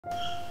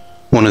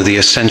One of the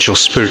essential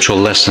spiritual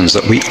lessons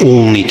that we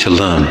all need to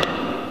learn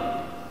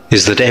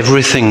is that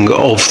everything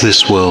of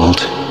this world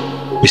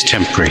is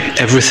temporary.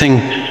 Everything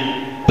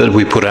that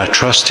we put our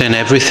trust in,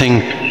 everything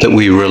that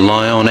we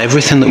rely on,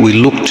 everything that we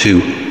look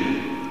to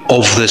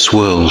of this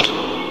world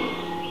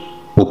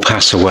will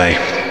pass away,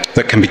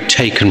 that can be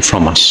taken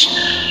from us.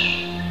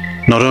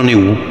 Not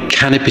only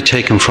can it be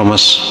taken from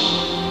us,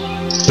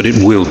 but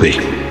it will be.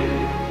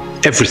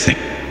 Everything.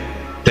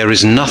 There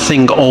is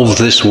nothing of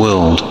this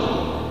world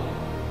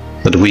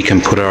that we can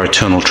put our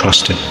eternal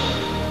trust in.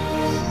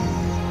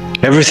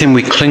 Everything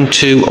we cling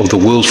to of the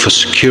world for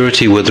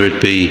security, whether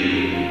it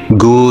be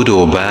good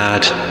or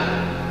bad,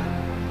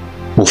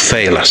 will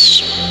fail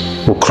us,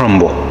 will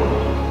crumble.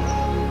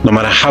 No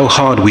matter how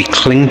hard we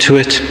cling to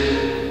it,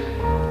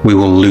 we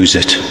will lose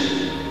it.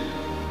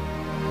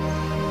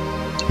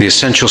 The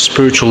essential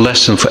spiritual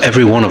lesson for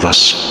every one of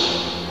us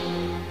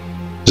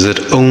is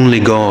that only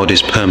God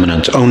is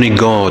permanent. Only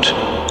God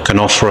can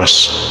offer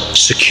us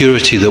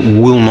security that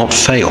will not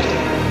fail.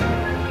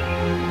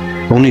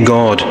 Only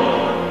God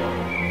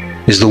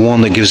is the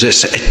one that gives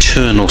us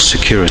eternal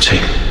security.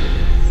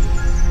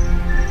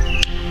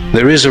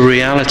 There is a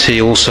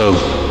reality also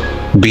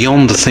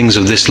beyond the things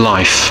of this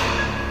life,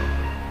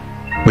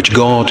 which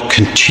God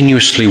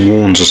continuously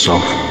warns us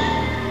of,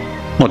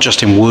 not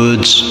just in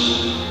words,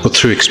 but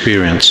through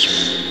experience.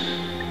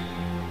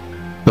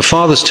 The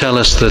Fathers tell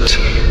us that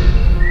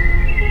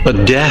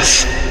at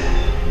death,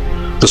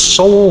 the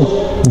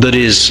soul that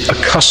is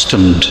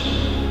accustomed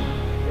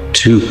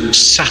to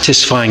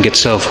satisfying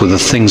itself with the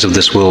things of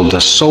this world, the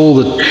soul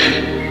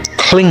that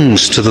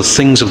clings to the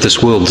things of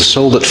this world, the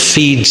soul that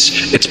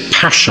feeds its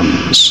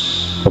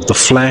passions of the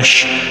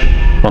flesh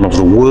and of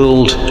the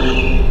world,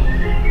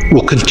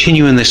 will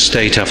continue in this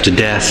state after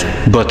death.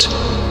 But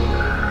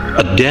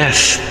at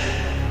death,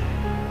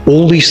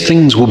 all these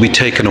things will be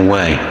taken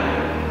away.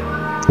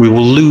 We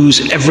will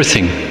lose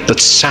everything that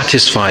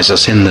satisfies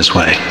us in this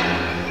way.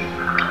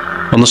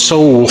 And the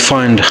soul will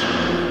find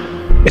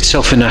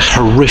itself in a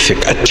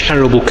horrific, a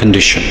terrible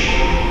condition,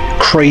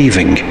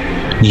 craving,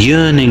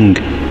 yearning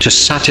to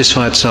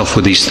satisfy itself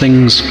with these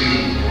things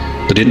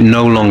that it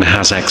no longer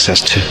has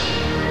access to.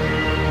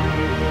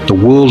 The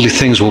worldly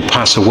things will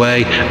pass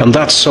away, and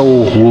that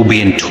soul will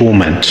be in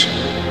torment,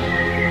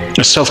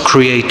 a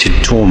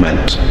self-created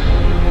torment.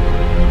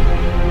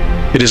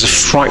 It is a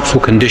frightful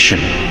condition.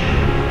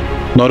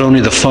 Not only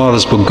the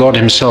Fathers, but God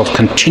Himself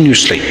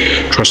continuously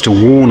tries to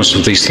warn us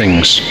of these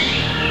things.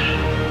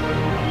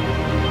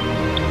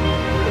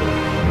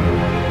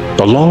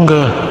 The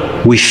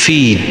longer we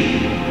feed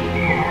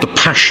the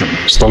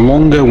passions, the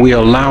longer we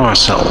allow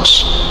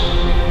ourselves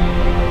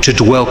to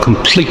dwell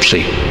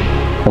completely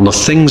on the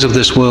things of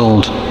this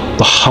world,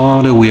 the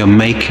harder we are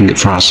making it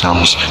for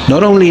ourselves.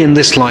 Not only in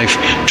this life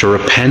to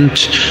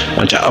repent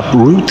and to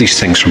uproot these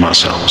things from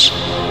ourselves,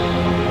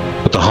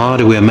 but the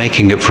harder we are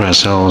making it for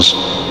ourselves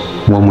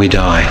when we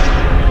die.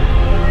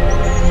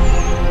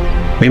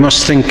 We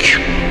must think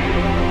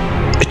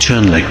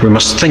eternally. We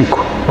must think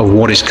of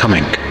what is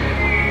coming.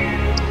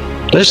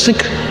 Let's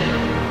think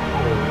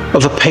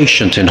of a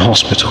patient in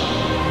hospital.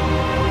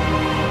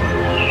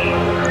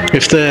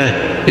 If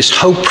there is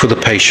hope for the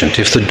patient,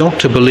 if the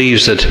doctor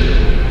believes that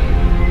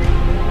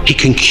he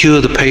can cure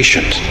the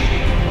patient,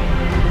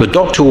 the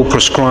doctor will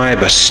prescribe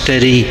a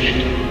steady,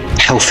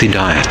 healthy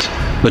diet.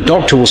 The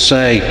doctor will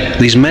say,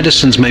 these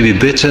medicines may be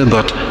bitter,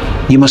 but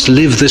you must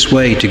live this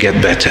way to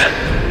get better.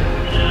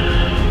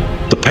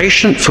 The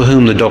patient for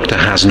whom the doctor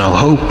has no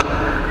hope,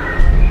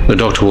 the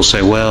doctor will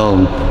say,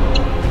 well,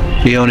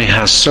 he only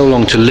has so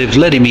long to live,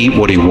 let him eat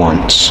what he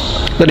wants.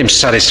 Let him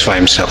satisfy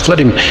himself. Let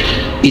him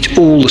eat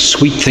all the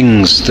sweet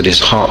things that his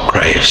heart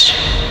craves.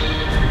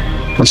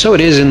 And so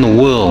it is in the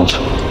world.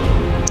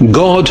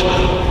 God,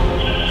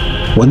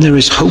 when there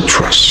is hope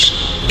for us,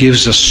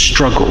 gives us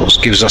struggles,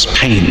 gives us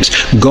pains.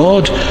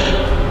 God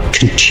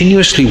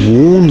continuously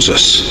warns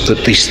us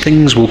that these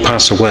things will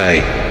pass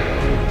away.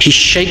 He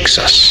shakes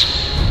us.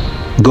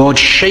 God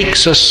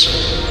shakes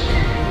us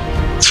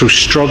through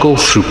struggle,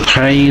 through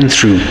pain,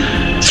 through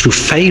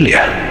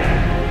failure.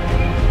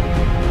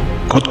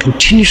 God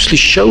continuously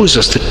shows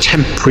us the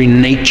temporary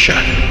nature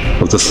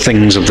of the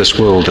things of this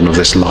world and of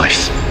this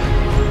life.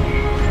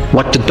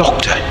 Like the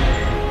doctor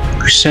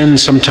who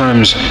sends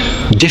sometimes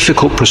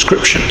difficult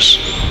prescriptions,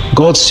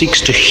 God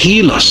seeks to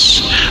heal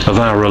us of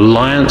our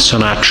reliance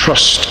and our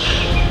trust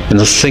in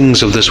the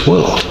things of this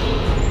world.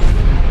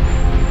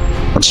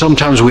 And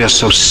sometimes we are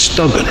so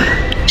stubborn,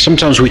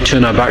 sometimes we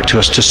turn our back to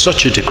us to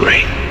such a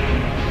degree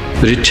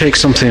that it takes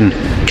something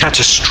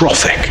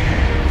catastrophic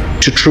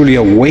to truly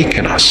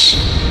awaken us,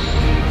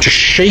 to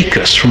shake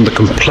us from the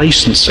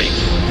complacency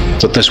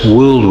that this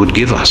world would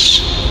give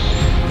us.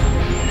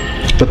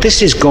 But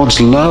this is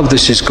God's love,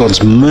 this is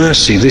God's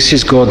mercy, this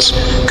is God's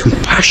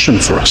compassion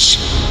for us,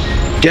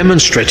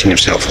 demonstrating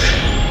Himself,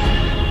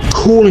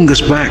 calling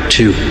us back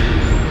to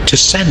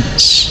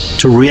sense,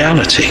 to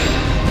reality,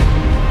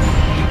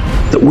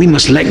 that we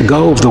must let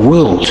go of the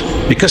world,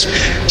 because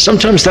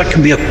sometimes that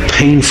can be a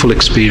painful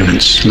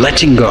experience,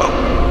 letting go.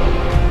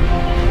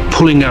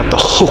 pulling out the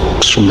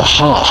hooks from the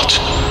heart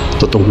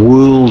that the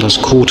world has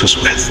caught us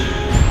with.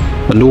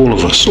 And all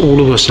of us,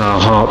 our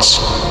hearts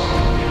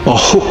are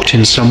hooked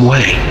in some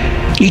way.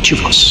 Each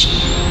of us.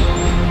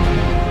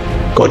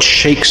 God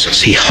shakes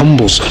us, He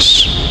humbles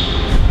us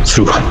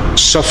through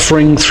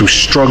suffering, through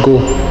struggle,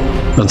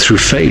 and through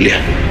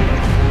failure.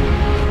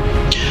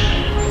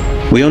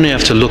 We only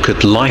have to look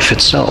at life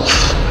itself,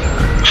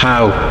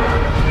 how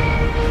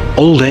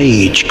old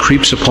age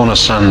creeps upon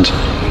us, and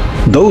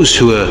those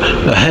who are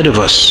ahead of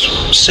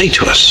us say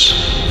to us,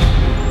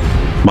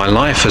 "My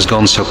life has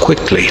gone so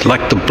quickly,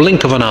 like the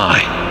blink of an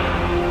eye."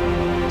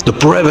 The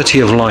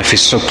brevity of life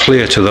is so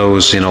clear to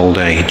those in old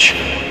age.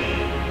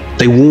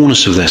 They warn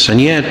us of this,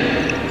 and yet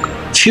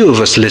few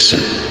of us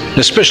listen,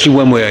 especially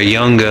when we are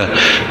younger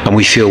and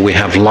we feel we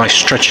have life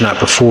stretching out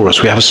before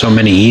us. We have so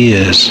many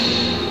years,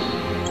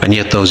 and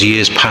yet those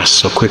years pass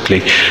so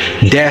quickly.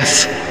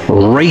 Death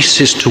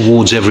races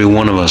towards every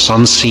one of us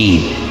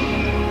unseen,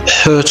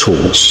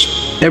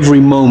 hurtles, every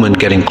moment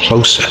getting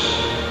closer.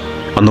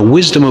 And the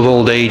wisdom of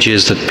old age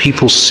is that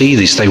people see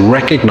this, they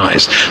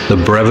recognize the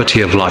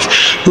brevity of life.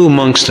 Who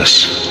amongst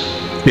us,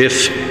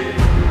 if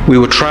we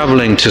were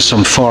traveling to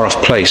some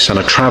far-off place and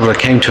a traveler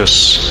came to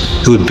us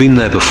who had been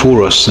there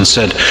before us and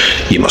said,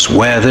 "You must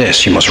wear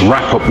this, you must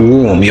wrap up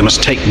warm, you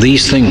must take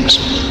these things,"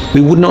 we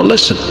would not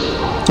listen.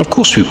 Of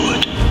course we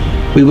would.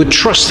 We would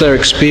trust their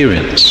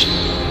experience.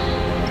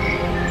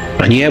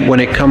 And yet when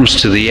it comes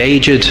to the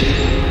aged,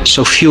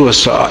 so few of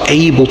us are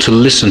able to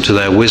listen to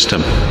their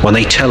wisdom when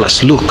they tell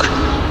us, "Look,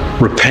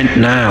 repent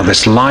now,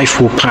 this life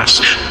will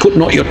pass. Put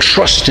not your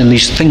trust in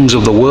these things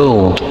of the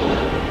world.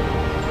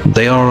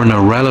 They are an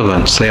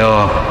irrelevance, they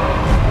are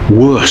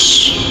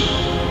worse.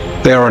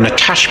 They are an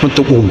attachment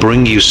that will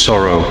bring you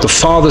sorrow." The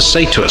fathers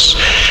say to us,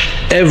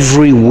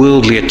 every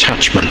worldly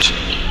attachment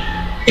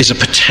is a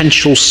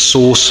potential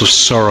source of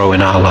sorrow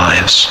in our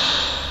lives.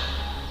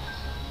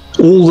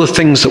 All the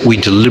things that we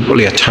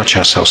deliberately attach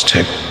ourselves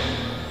to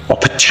are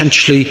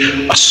potentially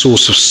a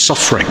source of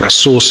suffering, a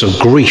source of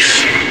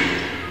grief.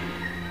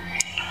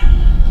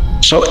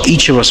 So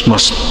each of us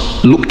must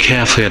look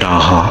carefully at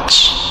our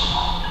hearts,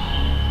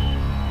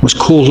 must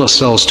call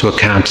ourselves to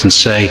account and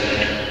say,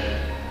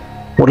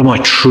 what am I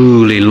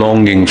truly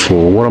longing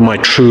for? What am I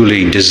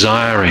truly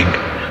desiring?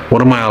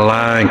 What am I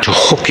allowing to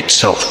hook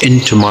itself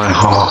into my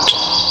heart?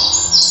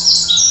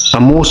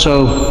 And more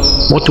so,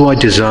 what do I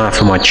desire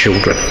for my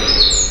children?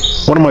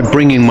 What am I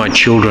bringing my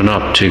children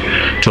up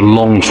to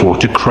long for,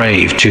 to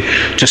crave,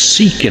 to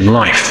seek in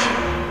life?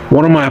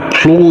 What am I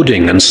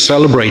applauding and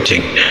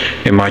celebrating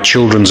in my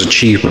children's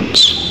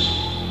achievements?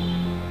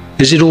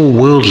 Is it all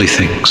worldly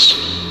things?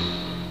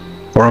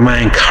 Or am I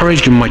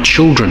encouraging my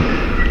children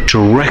to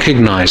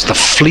recognize the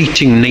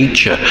fleeting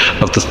nature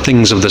of the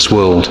things of this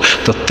world,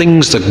 the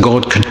things that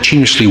God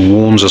continuously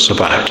warns us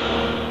about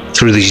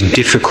through these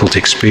difficult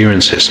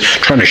experiences,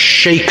 trying to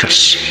shake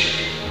us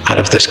out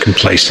of this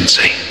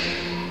complacency?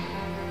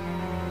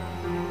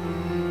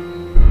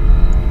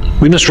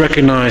 We must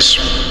recognize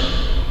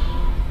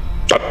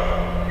that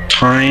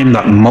time,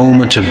 that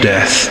moment of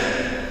death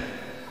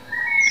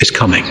is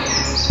coming.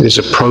 It is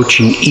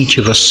approaching each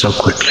of us so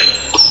quickly.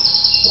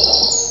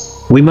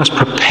 We must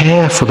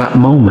prepare for that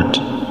moment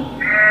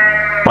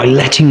by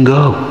letting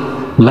go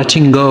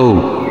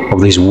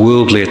of these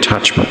worldly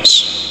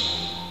attachments.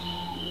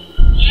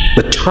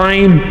 The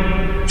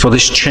time for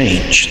this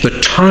change,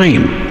 the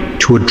time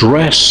to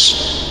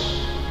address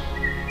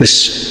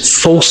this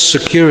false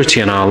security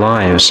in our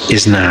lives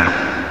is now.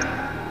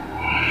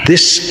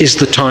 This is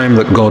the time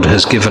that God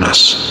has given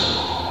us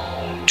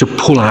to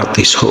pull out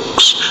these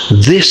hooks.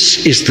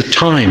 This is the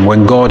time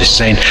when God is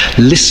saying,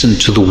 listen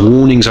to the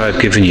warnings I have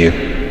given you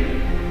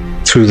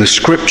through the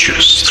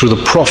scriptures, through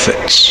the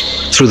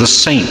prophets, through the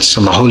saints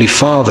and the holy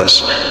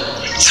fathers,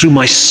 through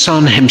my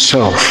Son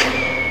himself.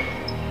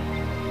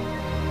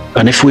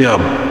 And if we are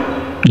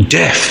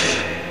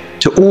deaf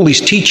to all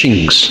these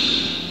teachings,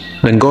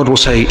 then God will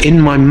say, in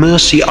my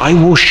mercy, I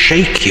will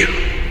shake you.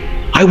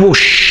 I will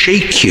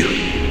shake you.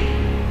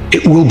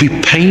 It will be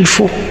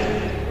painful.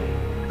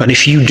 And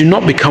if you do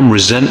not become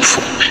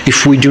resentful,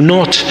 if we do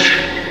not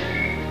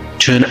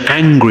turn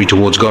angry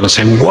towards God and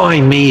say,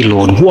 why me,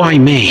 Lord, why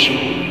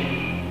me?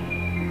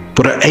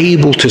 But are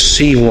able to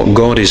see what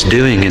God is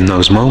doing in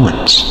those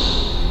moments,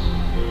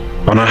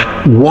 and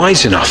are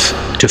wise enough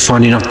to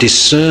find enough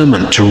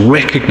discernment to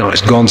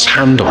recognize God's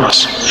hand on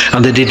us,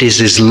 and that it is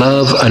his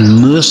love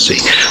and mercy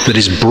that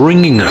is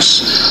bringing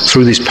us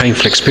through these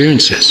painful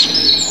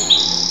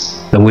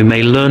experiences, then we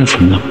may learn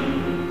from them.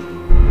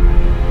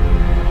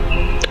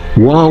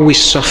 While we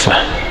suffer,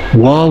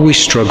 while we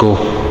struggle,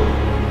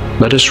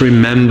 let us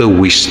remember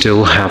we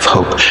still have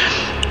hope.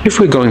 If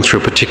we're going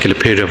through a particular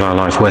period of our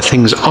life where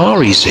things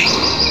are easy,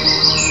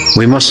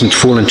 we mustn't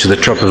fall into the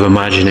trap of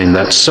imagining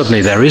that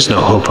suddenly there is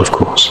no hope, of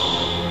course.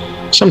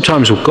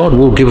 Sometimes God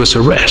will give us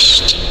a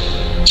rest.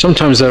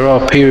 Sometimes there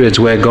are periods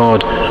where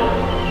God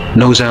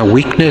knows our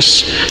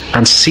weakness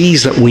and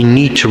sees that we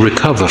need to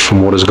recover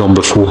from what has gone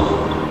before.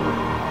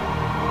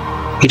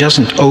 He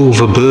doesn't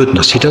overburden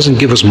us. He doesn't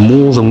give us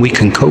more than we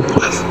can cope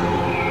with.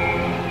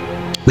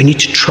 We need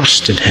to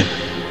trust in Him.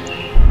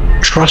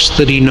 Trust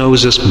that He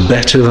knows us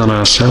better than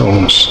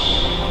ourselves.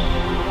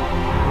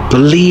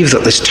 Believe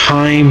that this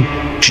time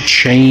to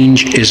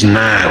change is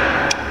now.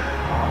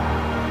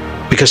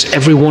 Because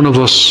every one of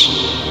us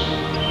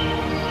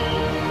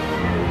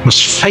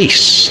must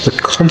face the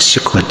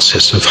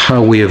consequences of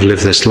how we have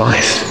lived this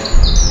life.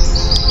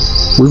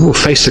 We will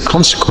face the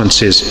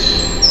consequences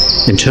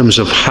in terms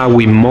of how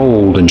we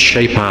mold and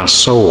shape our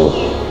soul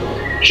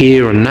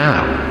here and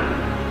now.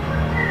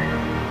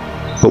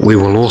 But we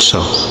will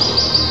also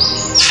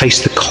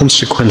face the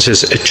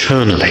consequences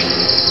eternally